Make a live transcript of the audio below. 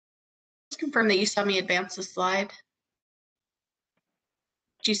confirm that you saw me advance the slide.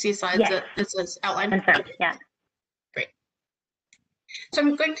 Do you see slides Yes. that this is outlined? Confirmed, yeah. Great. So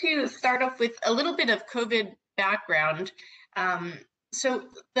I'm going to start off with a little bit of COVID background. So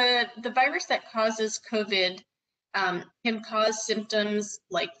the virus that causes COVID can cause symptoms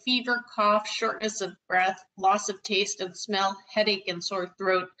like fever, cough, shortness of breath, loss of taste and smell, headache, and sore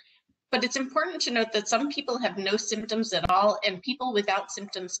throat. But it's important to note that some people have no symptoms at all, and people without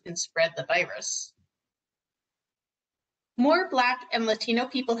symptoms can spread the virus. More Black and Latino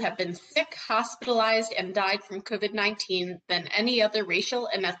people have been sick, hospitalized, and died from COVID-19 than any other racial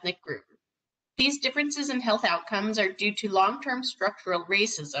and ethnic group. These differences in health outcomes are due to long-term structural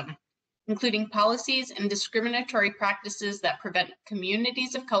racism, including policies and discriminatory practices that prevent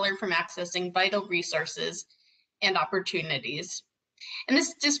communities of color from accessing vital resources and opportunities. And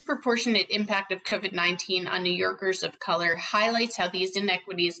this disproportionate impact of COVID-19 on New Yorkers of color highlights how these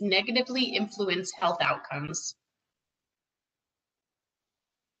inequities negatively influence health outcomes.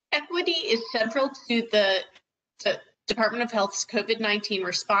 Equity is central to the Department of Health's COVID-19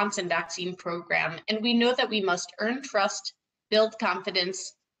 response and vaccine program, and we know that we must earn trust, build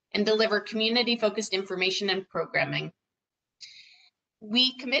confidence, and deliver community-focused information and programming.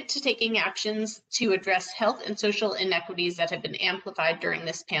 We commit to taking actions to address health and social inequities that have been amplified during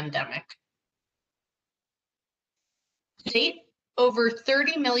this pandemic. To date, over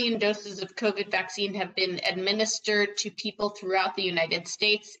 30 million doses of COVID vaccine have been administered to people throughout the United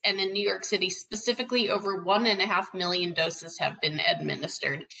States, and in New York City specifically, over 1.5 million doses have been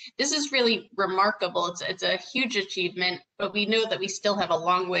administered. This is really remarkable. It's a huge achievement, but we know that we still have a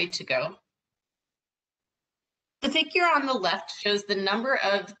long way to go. The figure on the left shows the number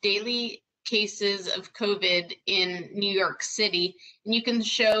of daily cases of COVID in New York City, and you can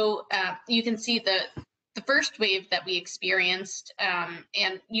see the first wave that we experienced,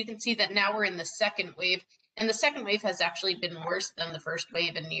 and you can see that now we're in the second wave, and the second wave has actually been worse than the first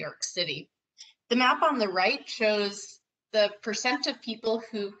wave in New York City. The map on the right shows the percent of people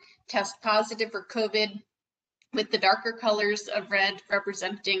who test positive for COVID, with the darker colors of red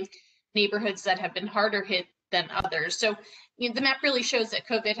representing neighborhoods that have been harder hit than others. So the map really shows that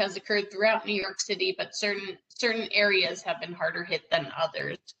COVID has occurred throughout New York City, but certain areas have been harder hit than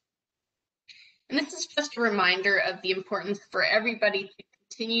others. And this is just a reminder of the importance for everybody to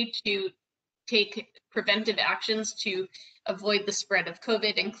continue to take preventive actions to avoid the spread of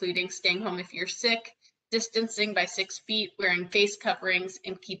COVID, including staying home if you're sick, distancing by 6 feet, wearing face coverings,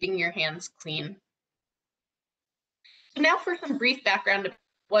 and keeping your hands clean. So now for some brief background of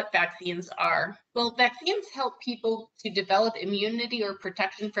what vaccines are. Well, vaccines help people to develop immunity or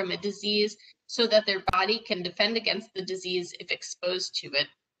protection from a disease so that their body can defend against the disease if exposed to it.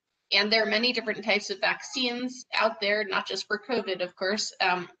 And there are many different types of vaccines out there, not just for COVID, of course.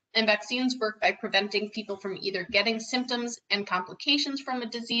 And vaccines work by preventing people from either getting symptoms and complications from a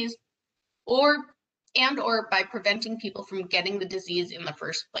disease, or by preventing people from getting the disease in the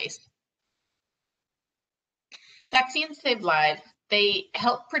first place. Vaccines save lives. They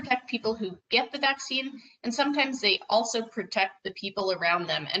help protect people who get the vaccine, and sometimes they also protect the people around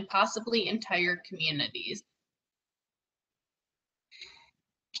them and possibly entire communities.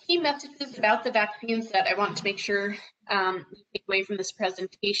 Key messages about the vaccines that I want to make sure you take away from this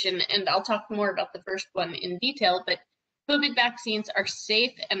presentation, and I'll talk more about the first one in detail, but COVID vaccines are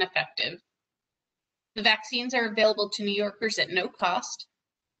safe and effective. The vaccines are available to New Yorkers at no cost.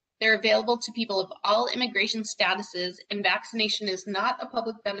 They're available to people of all immigration statuses, and vaccination is not a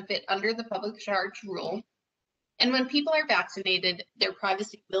public benefit under the public charge rule. And when people are vaccinated, their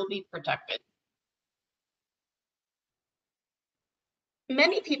privacy will be protected.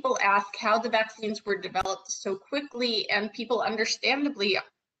 Many people ask how the vaccines were developed so quickly, and people understandably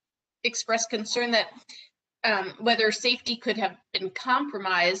express concern that whether safety could have been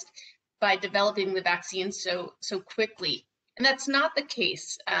compromised by developing the vaccine so quickly. And that's not the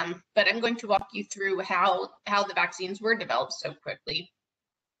case, but I'm going to walk you through how the vaccines were developed so quickly.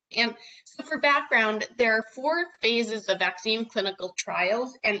 And so for background, there are 4 phases of vaccine clinical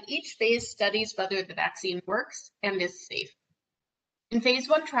trials, and each phase studies whether the vaccine works and is safe. In phase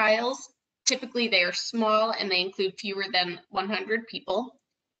 1 trials, typically they are small and they include fewer than 100 people.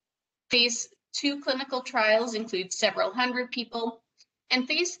 Phase 2 clinical trials include several hundred people. And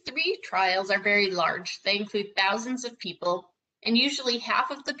phase 3 trials are very large. They include thousands of people, and usually half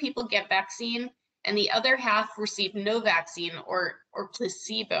of the people get vaccine and the other half receive no vaccine or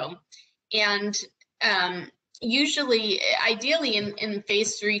placebo. And ideally in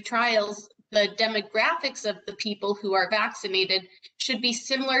phase 3 trials, the demographics of the people who are vaccinated should be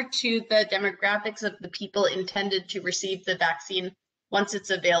similar to the demographics of the people intended to receive the vaccine once it's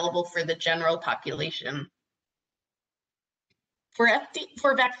available for the general population.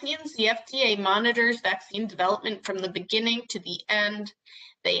 For vaccines, the FDA monitors vaccine development from the beginning to the end.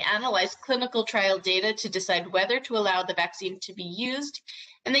 They analyze clinical trial data to decide whether to allow the vaccine to be used,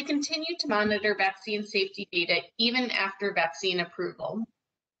 and they continue to monitor vaccine safety data even after vaccine approval.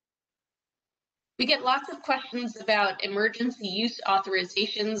 We get lots of questions about emergency use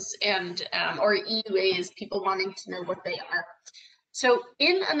authorizations and or EUAs, people wanting to know what they are. So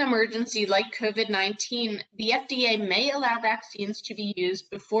in an emergency like COVID-19, the FDA may allow vaccines to be used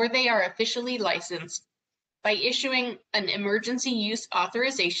before they are officially licensed by issuing an emergency use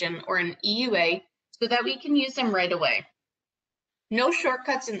authorization, or an EUA, so that we can use them right away. No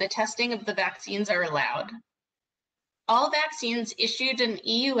shortcuts in the testing of the vaccines are allowed. All vaccines issued an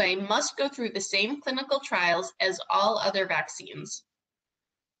EUA must go through the same clinical trials as all other vaccines.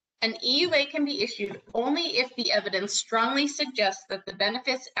 An EUA can be issued only if the evidence strongly suggests that the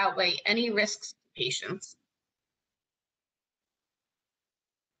benefits outweigh any risks to patients.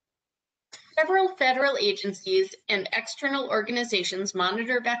 Several federal agencies and external organizations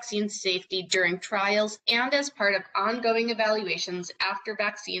monitor vaccine safety during trials and as part of ongoing evaluations after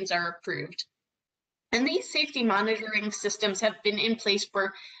vaccines are approved. And these safety monitoring systems have been in place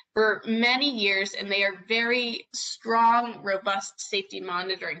for many years, and they are very strong, robust safety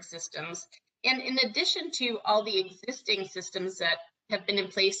monitoring systems. And in addition to all the existing systems that have been in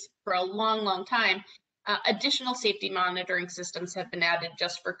place for a long, long time, additional safety monitoring systems have been added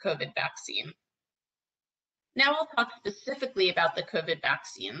just for COVID vaccine. Now I'll talk specifically about the COVID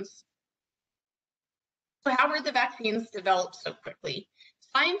vaccines. So how were the vaccines developed so quickly?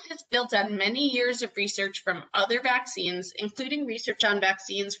 Scientists built on many years of research from other vaccines, including research on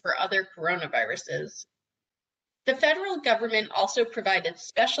vaccines for other coronaviruses. The federal government also provided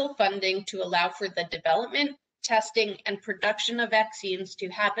special funding to allow for the development, testing, and production of vaccines to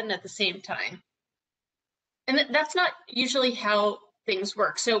happen at the same time. And that's not usually how things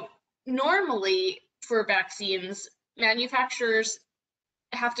work. So normally for vaccines, manufacturers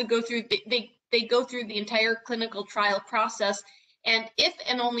have to go through, they go through the entire clinical trial process. And if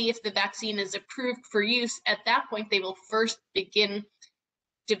and only if the vaccine is approved for use, at that point, they will first begin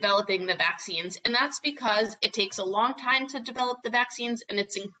developing the vaccines. And that's because it takes a long time to develop the vaccines and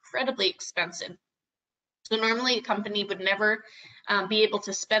it's incredibly expensive. So normally a company would never be able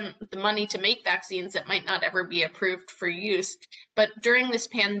to spend the money to make vaccines that might not ever be approved for use. But during this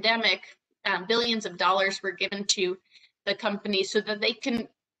pandemic, billions of dollars were given to the company so that they could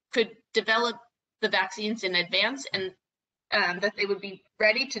develop the vaccines in advance, and that they would be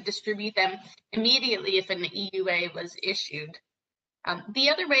ready to distribute them immediately if an EUA was issued. The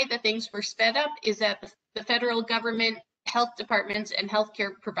other way that things were sped up is that the federal government, health departments, and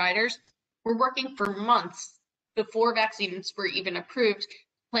healthcare providers were working for months before vaccines were even approved,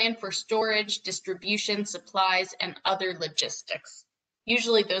 planned for storage, distribution, supplies, and other logistics.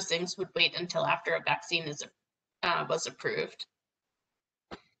 Usually those things would wait until after a vaccine was approved.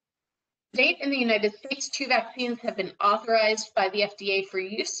 To date, in the United States, 2 vaccines have been authorized by the FDA for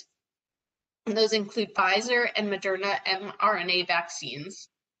use, and those include Pfizer and Moderna mRNA vaccines.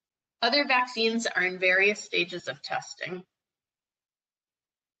 Other vaccines are in various stages of testing.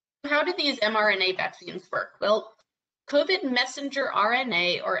 How do these mRNA vaccines work? Well, COVID messenger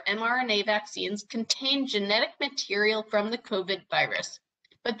RNA or mRNA vaccines contain genetic material from the COVID virus,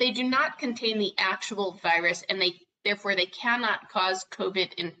 but they do not contain the actual virus, and therefore they cannot cause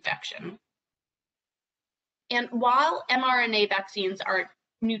COVID infection. And while mRNA vaccines are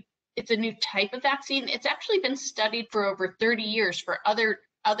new, it's a new type of vaccine, it's actually been studied for over 30 years for other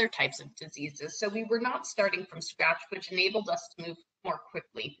types of diseases. So we were not starting from scratch, which enabled us to move more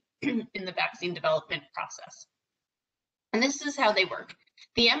quickly in the vaccine development process. And this is how they work.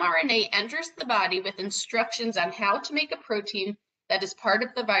 The mRNA enters the body with instructions on how to make a protein that is part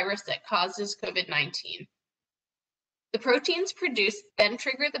of the virus that causes COVID-19. The proteins produced then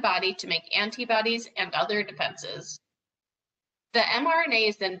trigger the body to make antibodies and other defenses. The mRNA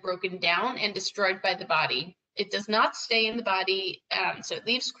is then broken down and destroyed by the body. It does not stay in the body, so it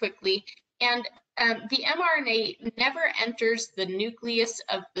leaves quickly. And the mRNA never enters the nucleus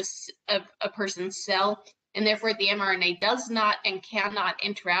of a person's cell, and therefore the mRNA does not and cannot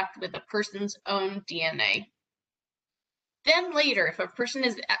interact with a person's own DNA. Then later, if a person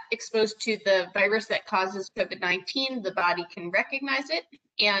is exposed to the virus that causes COVID-19, the body can recognize it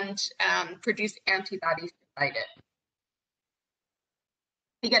and produce antibodies to fight it.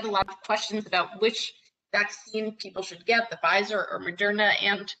 We get a lot of questions about which vaccine people should get, the Pfizer or Moderna,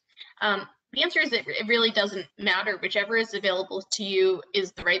 and the answer is that it really doesn't matter. Whichever is available to you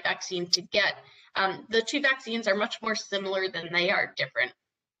is the right vaccine to get. The two vaccines are much more similar than they are different.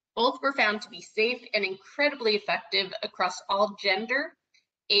 Both were found to be safe and incredibly effective across all gender,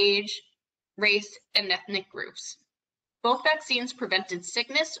 age, race, and ethnic groups. Both vaccines prevented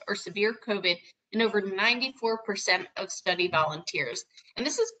sickness or severe COVID in over 94% of study volunteers. And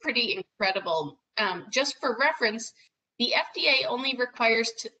this is pretty incredible. Just for reference, the FDA only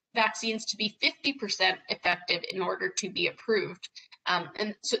requires vaccines to be 50% effective in order to be approved.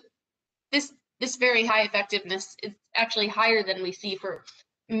 And so this very high effectiveness is actually higher than we see for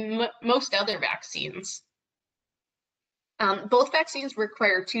most other vaccines. Both vaccines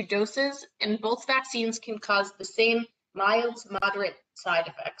require 2 doses, and both vaccines can cause the same mild to moderate side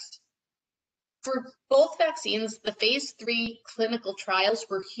effects. For both vaccines, the phase 3 clinical trials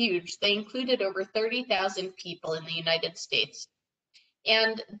were huge. They included over 30,000 people in the United States.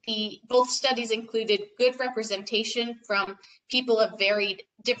 And both studies included good representation from people of varied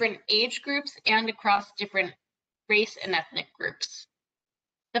different age groups and across different race and ethnic groups.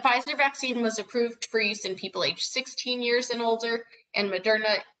 The Pfizer vaccine was approved for use in people aged 16 years and older, and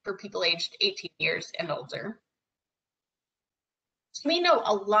Moderna for people aged 18 years and older. So we know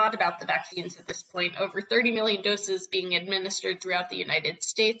a lot about the vaccines at this point, over 30 million doses being administered throughout the United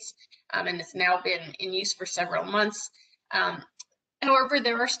States, and it's now been in use for several months. However,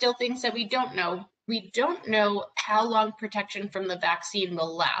 there are still things that we don't know. We don't know how long protection from the vaccine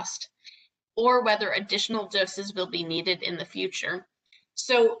will last, or whether additional doses will be needed in the future.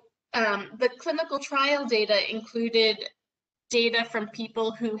 So the clinical trial data included data from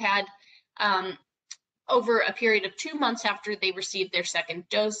people who had over a period of 2 months after they received their second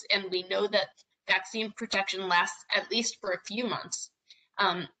dose, and we know that vaccine protection lasts at least for a few months.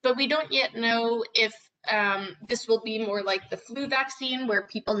 But we don't yet know if this will be more like the flu vaccine, where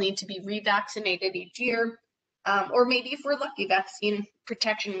people need to be revaccinated each year, or maybe if we're lucky, vaccine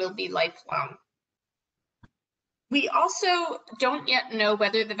protection will be lifelong. We also don't yet know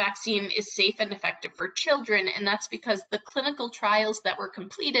whether the vaccine is safe and effective for children, and that's because the clinical trials that were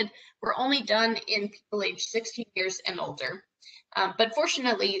completed were only done in people aged 16 years and older. But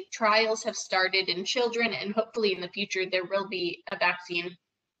fortunately, trials have started in children, and hopefully in the future there will be a vaccine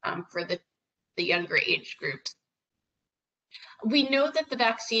for the younger age groups. We know that the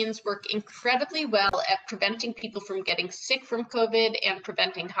vaccines work incredibly well at preventing people from getting sick from COVID and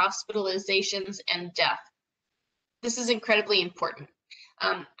preventing hospitalizations and death. This is incredibly important.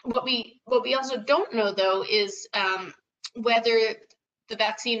 What we also don't know, though, is whether the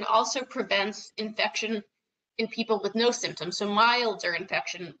vaccine also prevents infection in people with no symptoms, so milder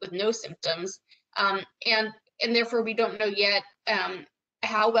infection with no symptoms, and therefore we don't know yet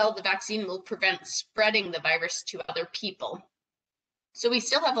how well the vaccine will prevent spreading the virus to other people. So we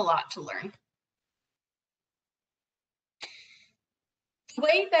still have a lot to learn. The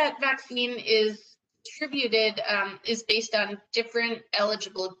way that vaccine is distributed is based on different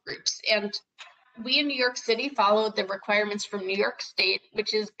eligible groups, and we in New York City followed the requirements from New York State,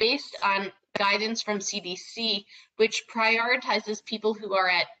 which is based on guidance from CDC, which prioritizes people who are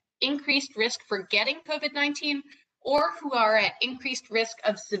at increased risk for getting COVID-19 or who are at increased risk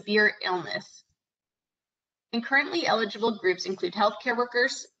of severe illness. And currently eligible groups include healthcare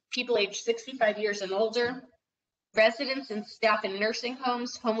workers, people aged 65 years and older, residents and staff in nursing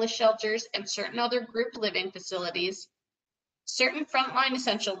homes, homeless shelters, and certain other group living facilities, certain frontline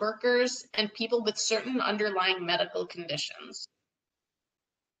essential workers, and people with certain underlying medical conditions.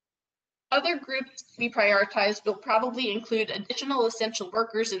 Other groups to be prioritized will probably include additional essential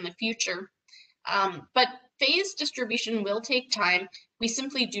workers in the future, but phased distribution will take time. We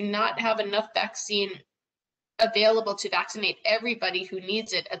simply do not have enough vaccine available to vaccinate everybody who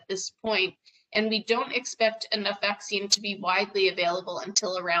needs it at this point, and we don't expect enough vaccine to be widely available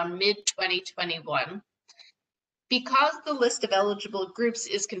until around mid-2021. Because the list of eligible groups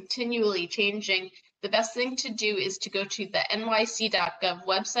is continually changing, the best thing to do is to go to the nyc.gov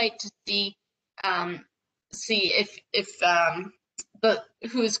website to see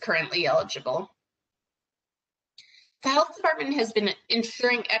who's currently eligible. The health department has been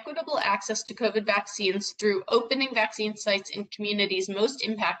ensuring equitable access to COVID vaccines through opening vaccine sites in communities most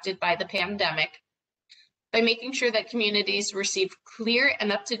impacted by the pandemic, by making sure that communities receive clear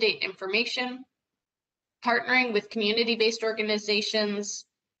and up-to-date information, partnering with community-based organizations,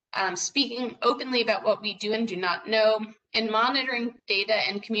 speaking openly about what we do and do not know, and monitoring data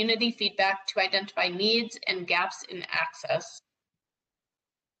and community feedback to identify needs and gaps in access.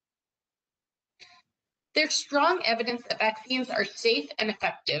 There's strong evidence that vaccines are safe and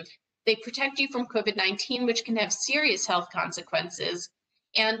effective. They protect you from COVID-19, which can have serious health consequences.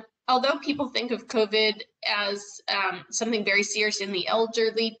 And Although people think of COVID as something very serious in the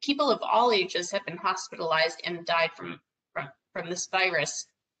elderly, people of all ages have been hospitalized and died from this virus.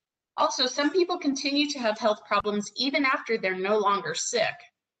 Also, some people continue to have health problems even after they're no longer sick.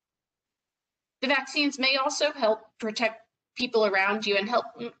 The vaccines may also help protect people around you and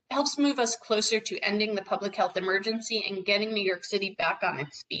helps move us closer to ending the public health emergency and getting New York City back on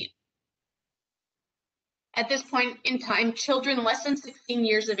its feet. At this point in time, children less than 16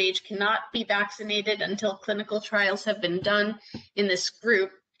 years of age cannot be vaccinated until clinical trials have been done in this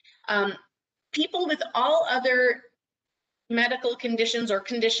group. People with all other medical conditions or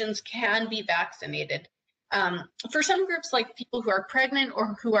conditions can be vaccinated. For some groups, like people who are pregnant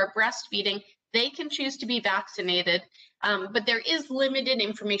or who are breastfeeding, they can choose to be vaccinated, but there is limited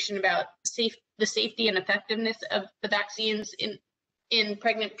information about the safety and effectiveness of the vaccines in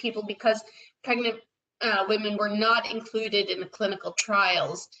pregnant people because pregnant women were not included in the clinical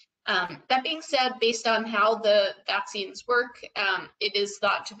trials. That being said, based on how the vaccines work, it is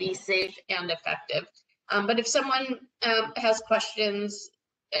thought to be safe and effective. But if someone has questions,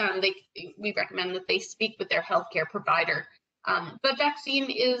 we recommend that they speak with their healthcare provider. But vaccine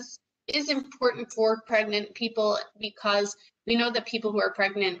is important for pregnant people because we know that people who are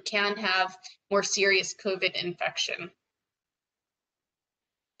pregnant can have more serious COVID infection.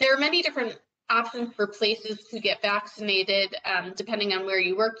 There are many different options for places to get vaccinated. Depending on where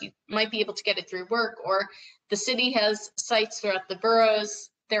you work, you might be able to get it through work, or the city has sites throughout the boroughs.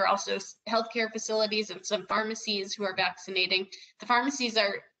 There are also healthcare facilities and some pharmacies who are vaccinating. The pharmacies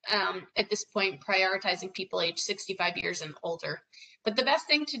are, at this point, prioritizing people aged 65 years and older. But the best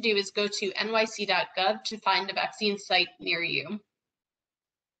thing to do is go to nyc.gov to find a vaccine site near you.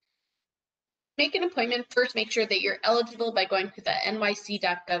 Make an appointment. First, make sure that you're eligible by going to the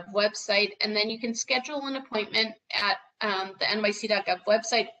nyc.gov website, and then you can schedule an appointment at the nyc.gov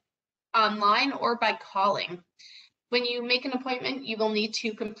website online or by calling. When you make an appointment, you will need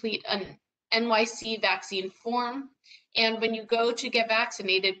to complete an NYC vaccine form, and when you go to get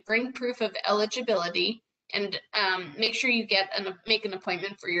vaccinated, bring proof of eligibility and make sure you make an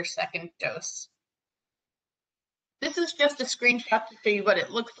appointment for your second dose. This is just a screenshot to show you what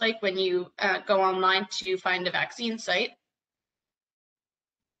it looks like when you go online to find a vaccine site.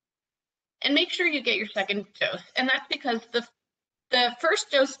 And make sure you get your second dose. And that's because the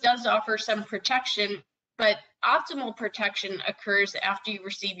first dose does offer some protection, but optimal protection occurs after you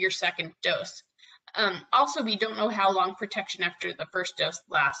receive your second dose. Also, we don't know how long protection after the first dose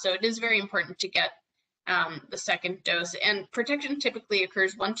lasts, so it is very important to get the second dose. And protection typically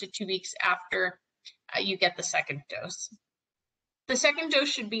occurs 1 to 2 weeks after you get the second dose. The second dose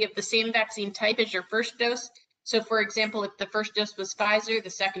should be of the same vaccine type as your first dose. So for example, if the first dose was Pfizer, the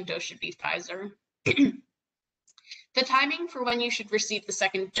second dose should be Pfizer. The timing for when you should receive the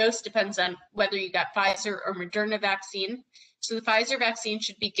second dose depends on whether you got Pfizer or Moderna vaccine. So the Pfizer vaccine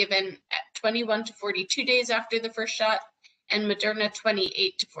should be given at 21 to 42 days after the first shot, and Moderna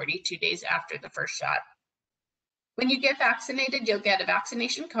 28 to 42 days after the first shot. When you get vaccinated, you'll get a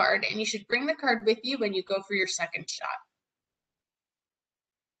vaccination card, and you should bring the card with you when you go for your second shot.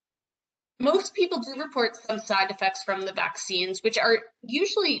 Most people do report some side effects from the vaccines, which are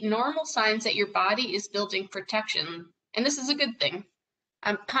usually normal signs that your body is building protection, and this is a good thing.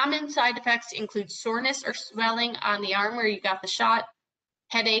 Common side effects include soreness or swelling on the arm where you got the shot,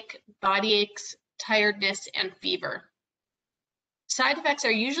 headache, body aches, tiredness, and fever. Side effects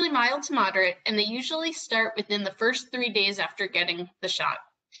are usually mild to moderate, and they usually start within the first 3 days after getting the shot.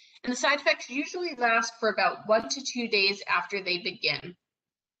 And the side effects usually last for about 1 to 2 days after they begin.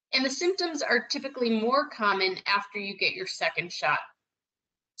 And the symptoms are typically more common after you get your second shot.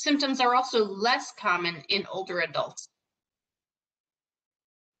 Symptoms are also less common in older adults.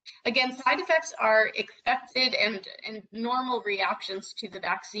 Again, side effects are expected and normal reactions to the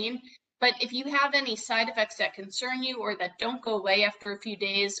vaccine. But if you have any side effects that concern you or that don't go away after a few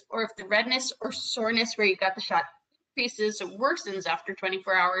days, or if the redness or soreness where you got the shot increases or worsens after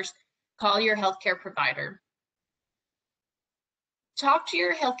 24 hours, call your healthcare provider. Talk to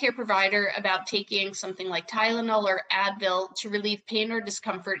your healthcare provider about taking something like Tylenol or Advil to relieve pain or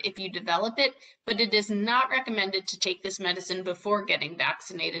discomfort if you develop it, but it is not recommended to take this medicine before getting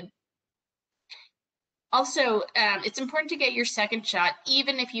vaccinated. Also, it's important to get your second shot,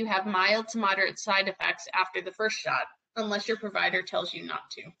 even if you have mild to moderate side effects after the first shot, unless your provider tells you not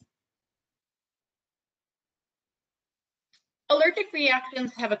to. Allergic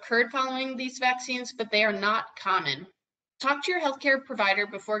reactions have occurred following these vaccines, but they are not common. Talk to your healthcare provider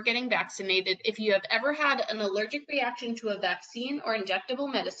before getting vaccinated if you have ever had an allergic reaction to a vaccine or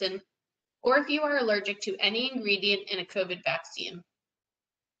injectable medicine, or if you are allergic to any ingredient in a COVID vaccine.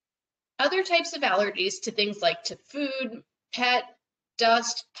 Other types of allergies to things like to food, pet,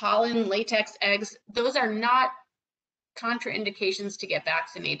 dust, pollen, latex, eggs, those are not contraindications to get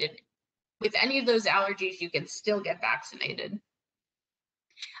vaccinated. With any of those allergies, you can still get vaccinated.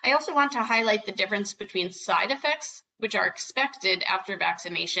 I also want to highlight the difference between side effects, which are expected after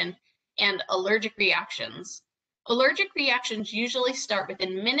vaccination, and allergic reactions. Allergic reactions usually start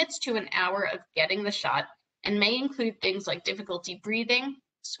within minutes to an hour of getting the shot and may include things like difficulty breathing,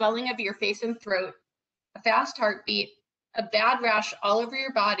 swelling of your face and throat, a fast heartbeat, a bad rash all over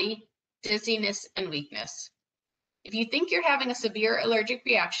your body, dizziness, and weakness. If you think you're having a severe allergic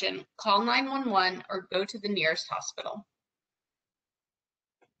reaction, call 911 or go to the nearest hospital.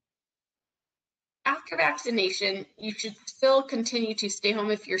 After vaccination, you should still continue to stay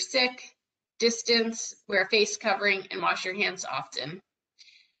home if you're sick, distance, wear a face covering, and wash your hands often.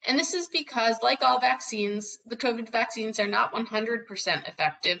 And this is because, like all vaccines, the COVID vaccines are not 100%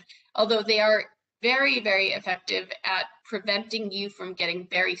 effective, although they are very, very effective at preventing you from getting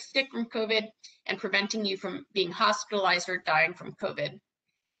very sick from COVID and preventing you from being hospitalized or dying from COVID.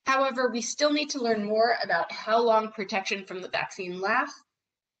 However, we still need to learn more about how long protection from the vaccine lasts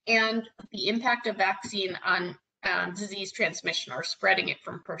and the impact of vaccine on disease transmission or spreading it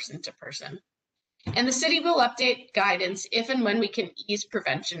from person to person. And the city will update guidance if and when we can ease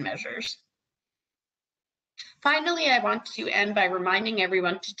prevention measures. Finally, I want to end by reminding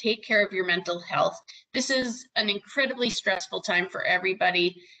everyone to take care of your mental health. This is an incredibly stressful time for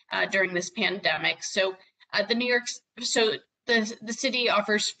everybody during this pandemic. So the city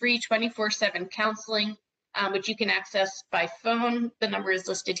offers free 24/7 counseling, which you can access by phone. The number is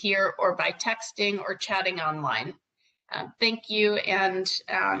listed here, or by texting or chatting online. Thank you, and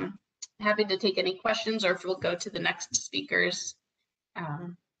happy to take any questions, or if we'll go to the next speakers.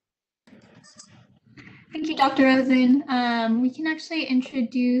 Thank you, Dr. Rosen. We can actually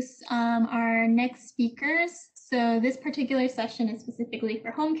introduce our next speakers. So this particular session is specifically for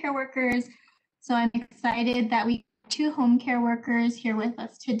home care workers. So I'm excited that we have two home care workers here with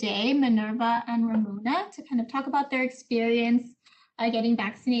us today, Minerva and Ramona, to kind of talk about their experience getting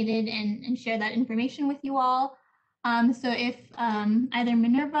vaccinated and share that information with you all. So if either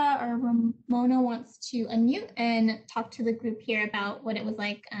Minerva or Ramona wants to unmute and talk to the group here about what it was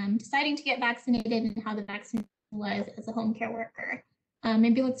like deciding to get vaccinated and how the vaccine was as a home care worker.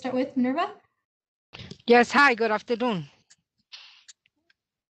 Maybe let's start with Minerva. Yes, hi, good afternoon.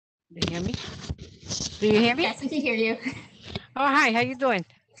 Do you hear me? Do you hear me? Yes, we can hear you. Oh, hi, how you doing?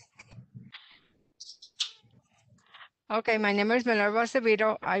 Okay, my name is Minerva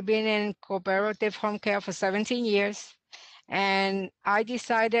Acevedo. I've been in cooperative home care for 17 years. And I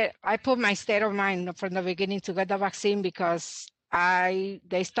decided, I put my state of mind from the beginning to get the vaccine because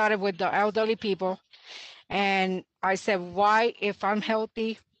they started with the elderly people. And I said, why, if I'm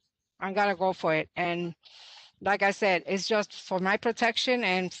healthy, I'm gonna go for it. And like I said, it's just for my protection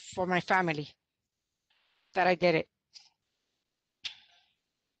and for my family that I did it.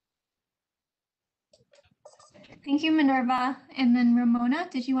 Thank you, Minerva. And then Ramona,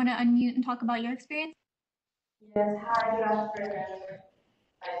 did you want to unmute and talk about your experience? Yes, hi, good afternoon.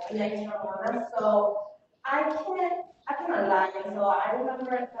 My name is Ramona. So I cannot lie. So I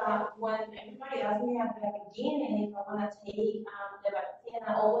remember that when everybody asked me at the beginning if I want to take the vaccine,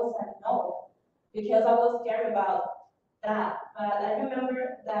 I always said no because I was scared about that. But I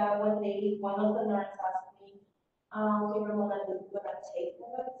remember that one of the nurses asked me, okay, Ramona, do you want to take the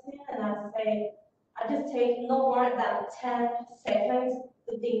vaccine? And I say, I just take no more than 10 seconds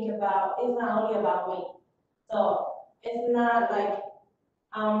to think about. It's not only about me. So it's not like,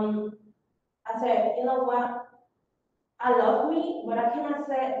 I said, you know what? I love me, but I cannot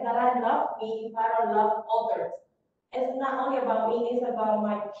say that I love me if I don't love others. It's not only about me, it's about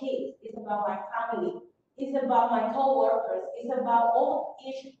my kids, it's about my family, it's about my co-workers, it's about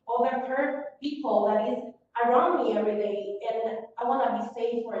each other people that is around me every day, and I want to be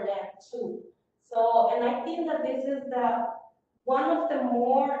safe for them too. So, and I think that this is one of the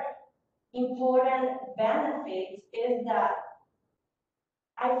more important benefits is that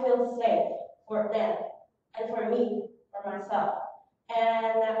I feel safe for them and for me, for myself.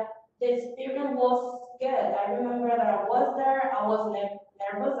 And the experience was good. I remember that I was there, I was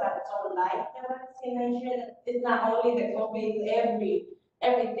nervous, I don't like the vaccination. It's not only the COVID,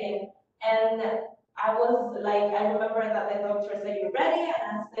 everything. And I was like, I remember that the doctor said, "You ready?"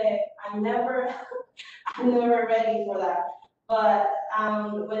 And I said, I'm never ready for that. But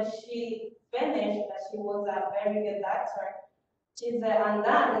when she finished, that she was a very good doctor, she said, "I'm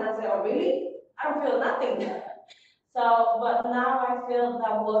done." And I said, "Oh, really? I don't feel nothing." So, but now I feel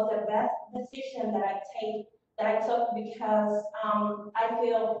that was the best decision that I took because I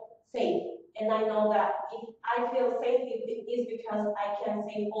feel safe. And I know that if I feel safe, it is because I can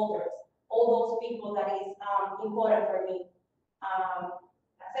save others, all those people that is important for me.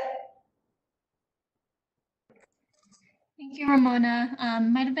 That's it. Thank you, Ramona.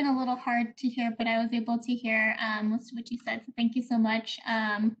 Might have been a little hard to hear, but I was able to hear most of what you said. So thank you so much.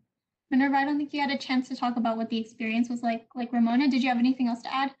 Minerva, I don't think you had a chance to talk about what the experience was like Ramona. Did you have anything else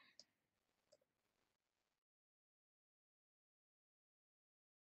to add?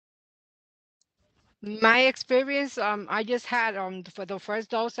 My experience, I just had for the first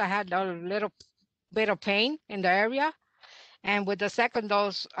dose, I had a little bit of pain in the area. And with the second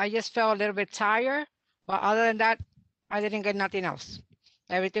dose, I just felt a little bit tired. But other than that, I didn't get nothing else.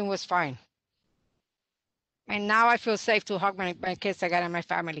 Everything was fine. And now I feel safe to hug my kids again and my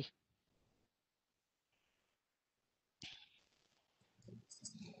family.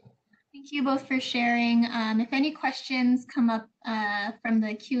 Thank you both for sharing. If any questions come up from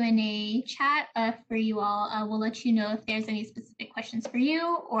the Q&A chat for you all, we'll let you know if there's any specific questions for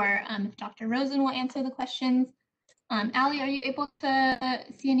you or if Dr. Rosen will answer the questions. Ali, are you able to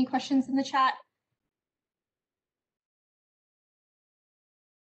see any questions in the chat?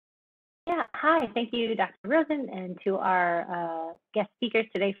 Yeah, hi, thank you, Dr. Rosen, and to our guest speakers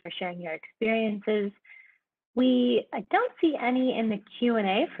today for sharing your experiences. I don't see any in the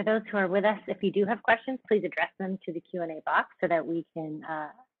Q&A. For those who are with us, if you do have questions, please address them to the Q&A box so that we can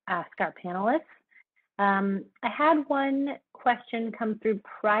ask our panelists. I had one question come through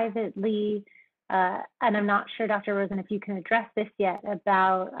privately, and I'm not sure, Dr. Rosen, if you can address this yet,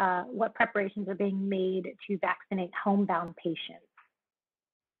 about what preparations are being made to vaccinate homebound patients.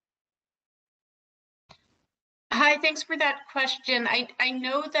 Hi, thanks for that question. I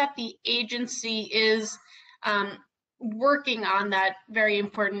know that the agency is working on that very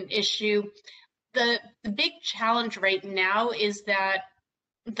important issue. The big challenge right now is that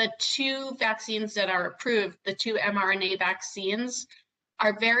the two vaccines that are approved, the two mRNA vaccines,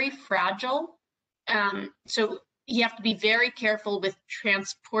 are very fragile. So you have to be very careful with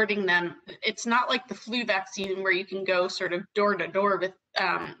transporting them. It's not like the flu vaccine where you can go sort of door to door with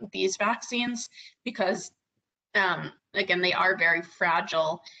these vaccines, because again, they are very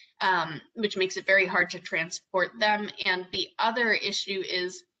fragile, which makes it very hard to transport them. And the other issue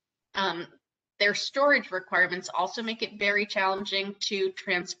is their storage requirements also make it very challenging to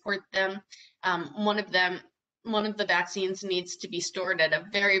transport them. One of the vaccines needs to be stored at a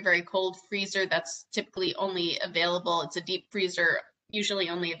very, very cold freezer that's typically only available. It's a deep freezer, usually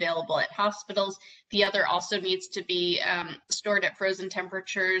only available at hospitals. The other also needs to be stored at frozen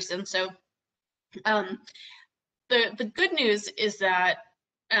temperatures. And so the good news is that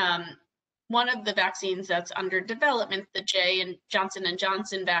one of the vaccines that's under development, the Johnson &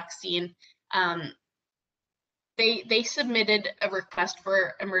 Johnson vaccine, they submitted a request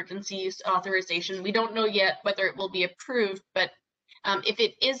for emergency use authorization. We don't know yet whether it will be approved, but if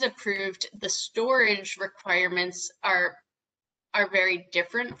it is approved, the storage requirements are very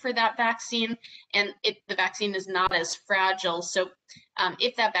different for that vaccine, and the vaccine is not as fragile. So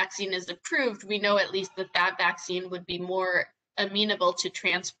if that vaccine is approved, we know at least that vaccine would be more amenable to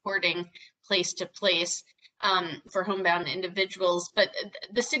transporting place to place for homebound individuals. But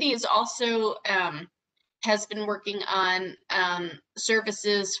the city is also has been working on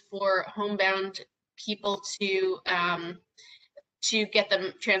services for homebound people to get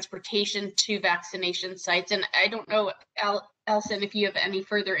them transportation to vaccination sites. And I don't know, Alison, if you have any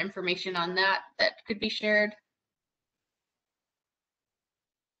further information on that could be shared.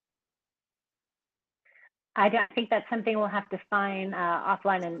 I think that's something we'll have to find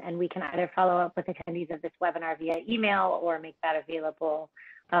offline, and we can either follow up with attendees of this webinar via email or make that available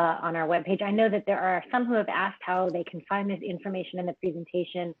on our webpage. I know that there are some who have asked how they can find this information in the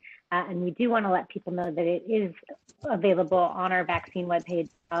presentation, and we do want to let people know that it is available on our vaccine webpage.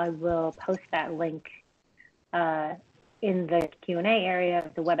 I will post that link in the Q&A area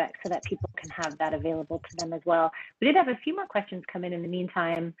of the WebEx so that people can have that available to them as well. We did have a few more questions come in the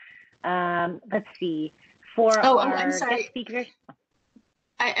meantime. Let's see. For our guest speakers.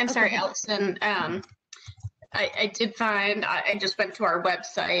 I'm sorry, Alison. I did find, I just went to our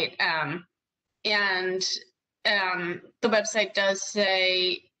website, and the website does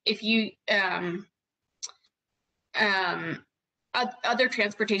say if you, other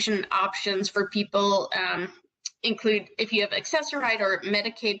transportation options for people include, if you have Access-a-Ride or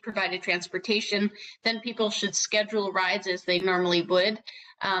Medicaid provided transportation, then people should schedule rides as they normally would.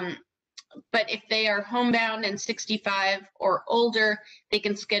 But if they are homebound and 65 or older, they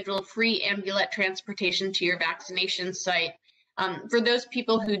can schedule free ambulatory transportation to your vaccination site. For those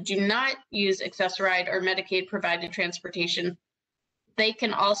people who do not use Access-a-Ride or Medicaid provided transportation, they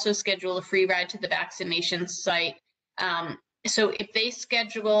can also schedule a free ride to the vaccination site. So if they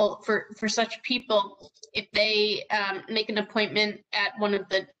schedule for such people, if they make an appointment at one of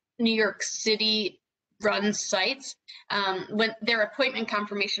the New York City run sites, when their appointment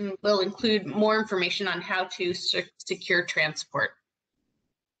confirmation will include more information on how to secure transport.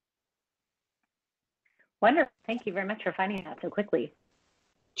 Wonderful. Thank you very much for finding out so quickly.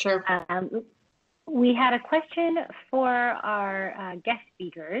 Sure. We had a question for our guest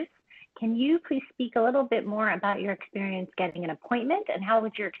speakers. Can you please speak a little bit more about your experience getting an appointment, and how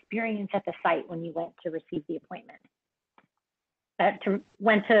was your experience at the site when you went to receive the appointment?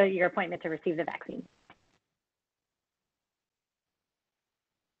 Went to your appointment to receive the vaccine?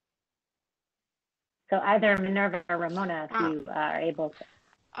 So either Minerva or Ramona, if you are able to.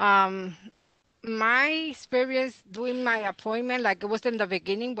 My experience doing my appointment, like it was in the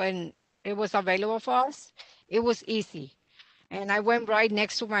beginning when it was available for us, it was easy. And I went right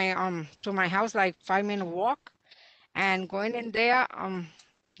next to my house, like 5-minute walk. And going in there,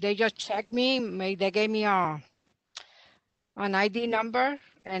 they just checked me. They gave me an ID number,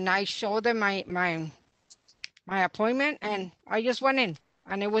 and I showed them my appointment, and I just went in.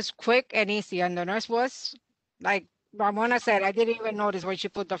 And it was quick and easy. And the nurse was, like Ramona said, I didn't even notice when she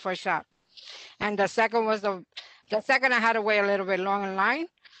put the first shot. And the second was the second I had to wait a little bit long in line,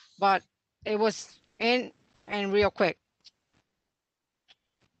 but it was in and real quick.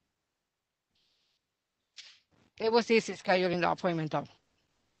 It was easy scheduling the appointment though.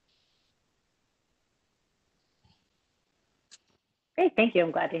 Great, thank you.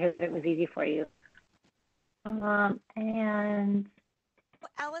 I'm glad to hear that it was easy for you. And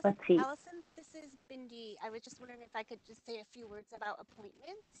let's see. Allison, this is Bindi. I was just wondering if I could just say a few words about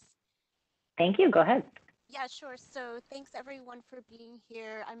appointments. Thank you, go ahead. Yeah, sure. So thanks everyone for being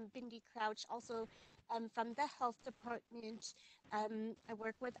here. I'm Bindi Crouch, also from the health department. I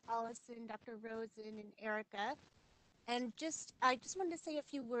work with Allison, Dr. Rosen, and Erica. And I just wanted to say a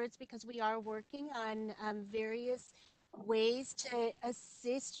few words because we are working on various ways to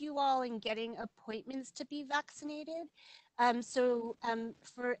assist you all in getting appointments to be vaccinated.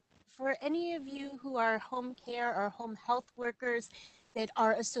 For any of you who are home care or home health workers that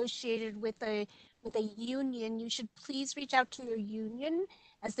are associated with a union, you should please reach out to your union,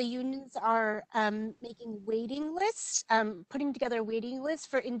 as the unions are making waiting lists, putting together waiting lists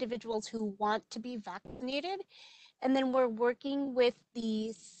for individuals who want to be vaccinated. And then we're working with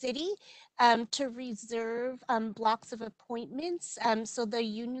the city to reserve blocks of appointments. So the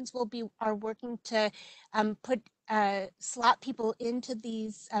unions are working to slot people into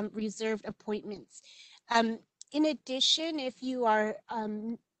these reserved appointments. In addition, if you are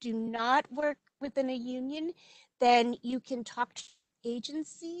do not work within a union, then you can talk to the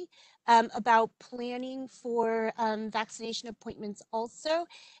agency about planning for vaccination appointments also.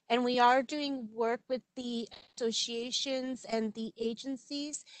 And we are doing work with the associations and the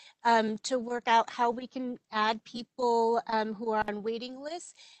agencies to work out how we can add people who are on waiting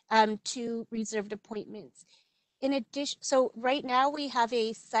lists to reserved appointments. In addition, so right now we have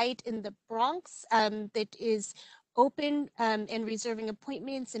a site in the Bronx that is open and reserving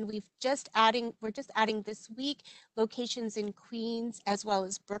appointments, and we're just adding this week locations in Queens as well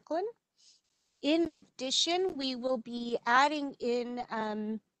as Brooklyn. In addition, we will be adding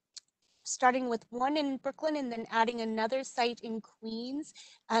in starting with one in Brooklyn and then adding another site in Queens,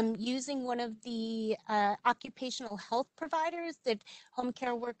 using one of the occupational health providers that home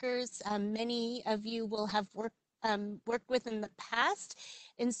care workers, many of you will have worked with in the past.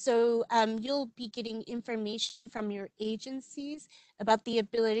 And so you'll be getting information from your agencies about the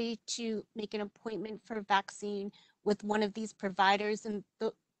ability to make an appointment for vaccine with one of these providers. And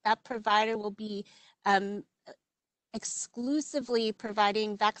that provider will be exclusively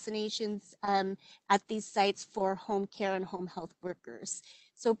providing vaccinations at these sites for home care and home health workers.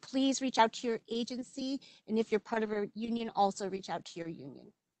 So please reach out to your agency. And if you're part of a union, also reach out to your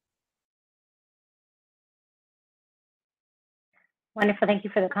union. Wonderful. Thank you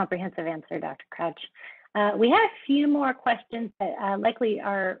for the comprehensive answer, Dr. Crouch. We have a few more questions that likely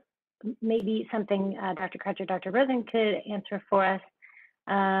are maybe something Dr. Crouch or Dr. Rosen could answer for us.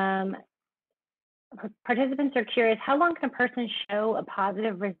 Participants are curious, how long can a person show a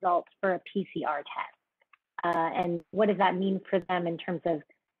positive result for a PCR test? And what does that mean for them in terms of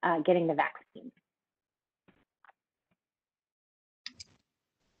getting the vaccine?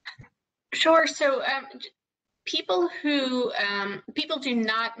 Sure. So people do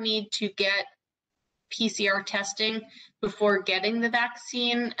not need to get PCR testing before getting the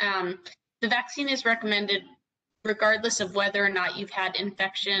vaccine. The vaccine is recommended regardless of whether or not you've had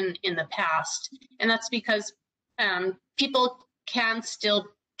infection in the past. And that's because people can still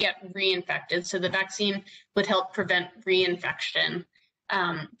get reinfected. So the vaccine would help prevent reinfection.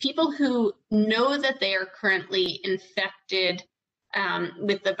 People who know that they are currently infected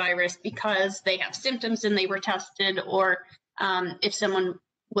with the virus because they have symptoms and they were tested, or if someone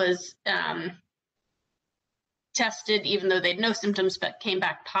was tested even though they had no symptoms but came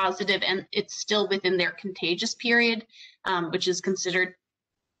back positive and it's still within their contagious period, which is considered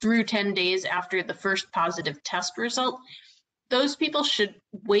through 10 days after the first positive test result, those people should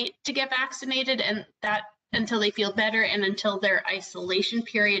wait to get vaccinated, and that until they feel better and until their isolation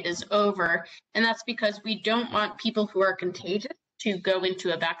period is over. And that's because we don't want people who are contagious to go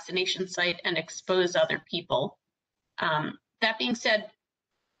into a vaccination site and expose other people. That being said,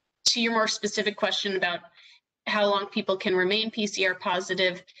 to your more specific question about how long people can remain PCR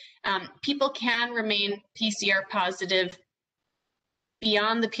positive, people can remain PCR positive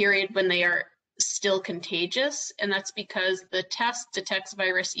beyond the period when they are still contagious, and that's because the test detects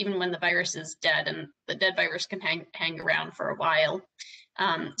virus even when the virus is dead, and the dead virus can hang around for a while.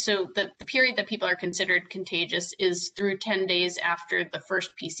 So the period that people are considered contagious is through 10 days after the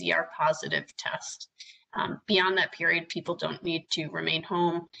first PCR positive test. Beyond that period, people don't need to remain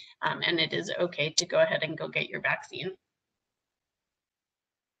home, and it is okay to go ahead and go get your vaccine.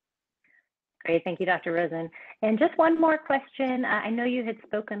 Great, thank you, Dr. Rosen. And just one more question. I know you had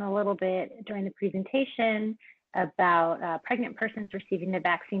spoken a little bit during the presentation about pregnant persons receiving the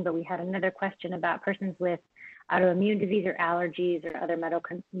vaccine, but we had another question about persons with autoimmune disease or allergies or other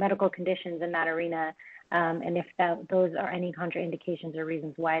medical conditions in that arena, and if those are any contraindications or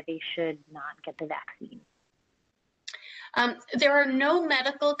reasons why they should not get the vaccine. There are no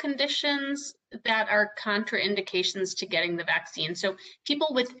medical conditions that are contraindications to getting the vaccine. So people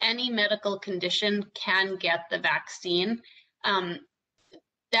with any medical condition can get the vaccine.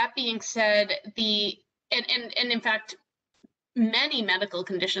 That being said, and in fact, many medical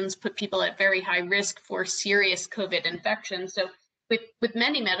conditions put people at very high risk for serious COVID infection. So with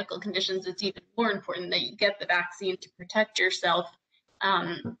many medical conditions, it's even more important that you get the vaccine to protect yourself.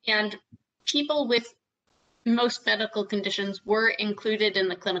 And people with most medical conditions were included in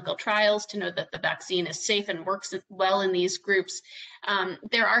the clinical trials to know that the vaccine is safe and works well in these groups.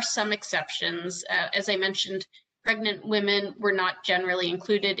 There are some exceptions. As I mentioned, pregnant women were not generally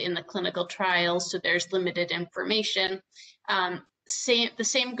included in the clinical trials, so there's limited information. The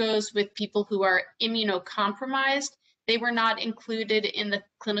same goes with people who are immunocompromised. They were not included in the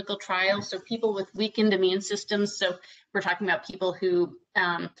clinical trials, so people with weakened immune systems. So we're talking about people who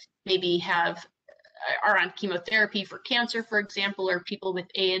maybe are on chemotherapy for cancer, for example, or people with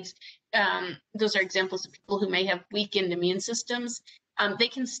AIDS. Those are examples of people who may have weakened immune systems. They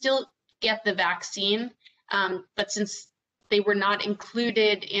can still get the vaccine, but since they were not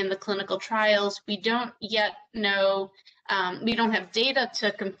included in the clinical trials, we don't yet know, we don't have data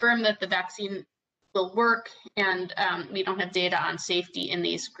to confirm that the vaccine will work, and we don't have data on safety in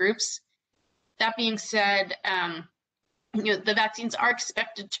these groups. That being said, the vaccines are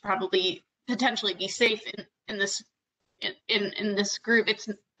expected to probably potentially be safe in this group.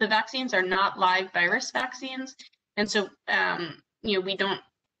 The vaccines are not live virus vaccines, and so we don't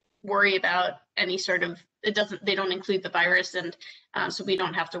worry about any sort of, they don't include the virus, and so we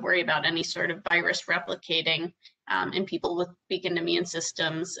don't have to worry about any sort of virus replicating in people with weakened immune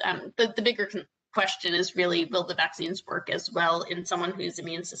systems. The bigger question is really, will the vaccines work as well in someone whose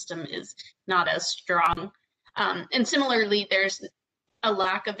immune system is not as strong? And similarly, there's a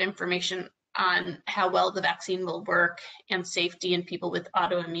lack of information on how well the vaccine will work and safety in people with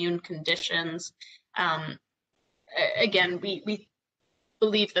autoimmune conditions. Again, we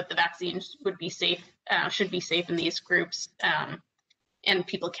believe that the vaccines would be safe, should be safe in these groups, and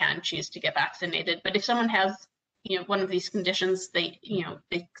people can choose to get vaccinated. But if someone has, one of these conditions, they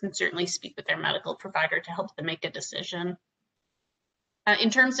can certainly speak with their medical provider to help them make a decision. In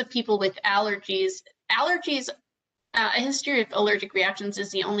terms of people with allergies, a history of allergic reactions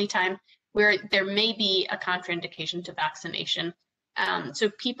is the only time where there may be a contraindication to vaccination. So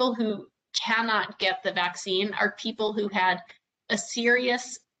people who cannot get the vaccine are people who had a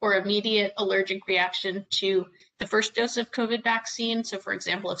serious or immediate allergic reaction to the first dose of COVID vaccine. So for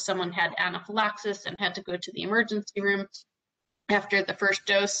example, if someone had anaphylaxis and had to go to the emergency room after the first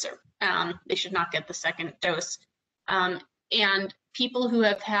dose, they should not get the second dose. And people who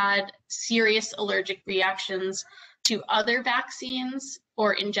have had serious allergic reactions to other vaccines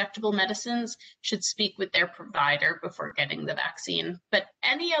or injectable medicines should speak with their provider before getting the vaccine. But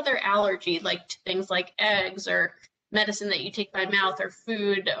any other allergy, like to things like eggs or medicine that you take by mouth or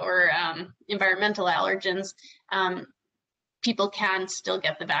food or environmental allergens, people can still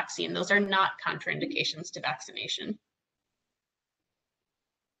get the vaccine. Those are not contraindications to vaccination.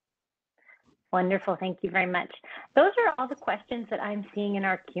 Wonderful, thank you very much. Those are all the questions that I'm seeing in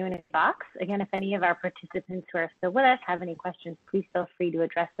our Q&A box. Again, if any of our participants who are still with us have any questions, please feel free to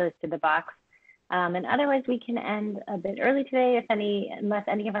address those to the box. And otherwise, we can end a bit early today unless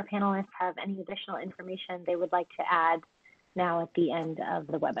any of our panelists have any additional information they would like to add now at the end of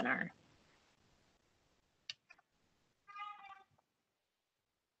the webinar.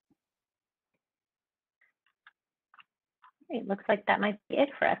 It looks like that might be it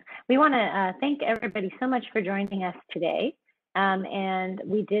for us. We want to thank everybody so much for joining us today. And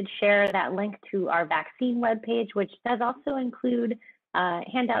we did share that link to our vaccine webpage, which does also include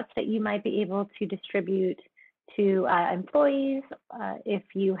handouts that you might be able to distribute to employees if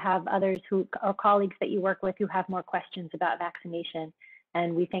you have others who or colleagues that you work with who have more questions about vaccination.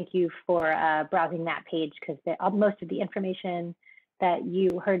 And we thank you for browsing that page, because most of the information that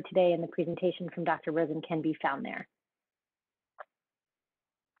you heard today in the presentation from Dr. Rosen can be found there.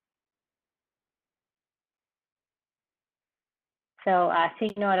 So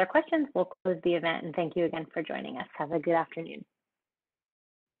seeing no other questions, we'll close the event, and thank you again for joining us. Have a good afternoon.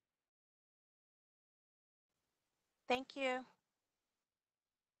 Thank you.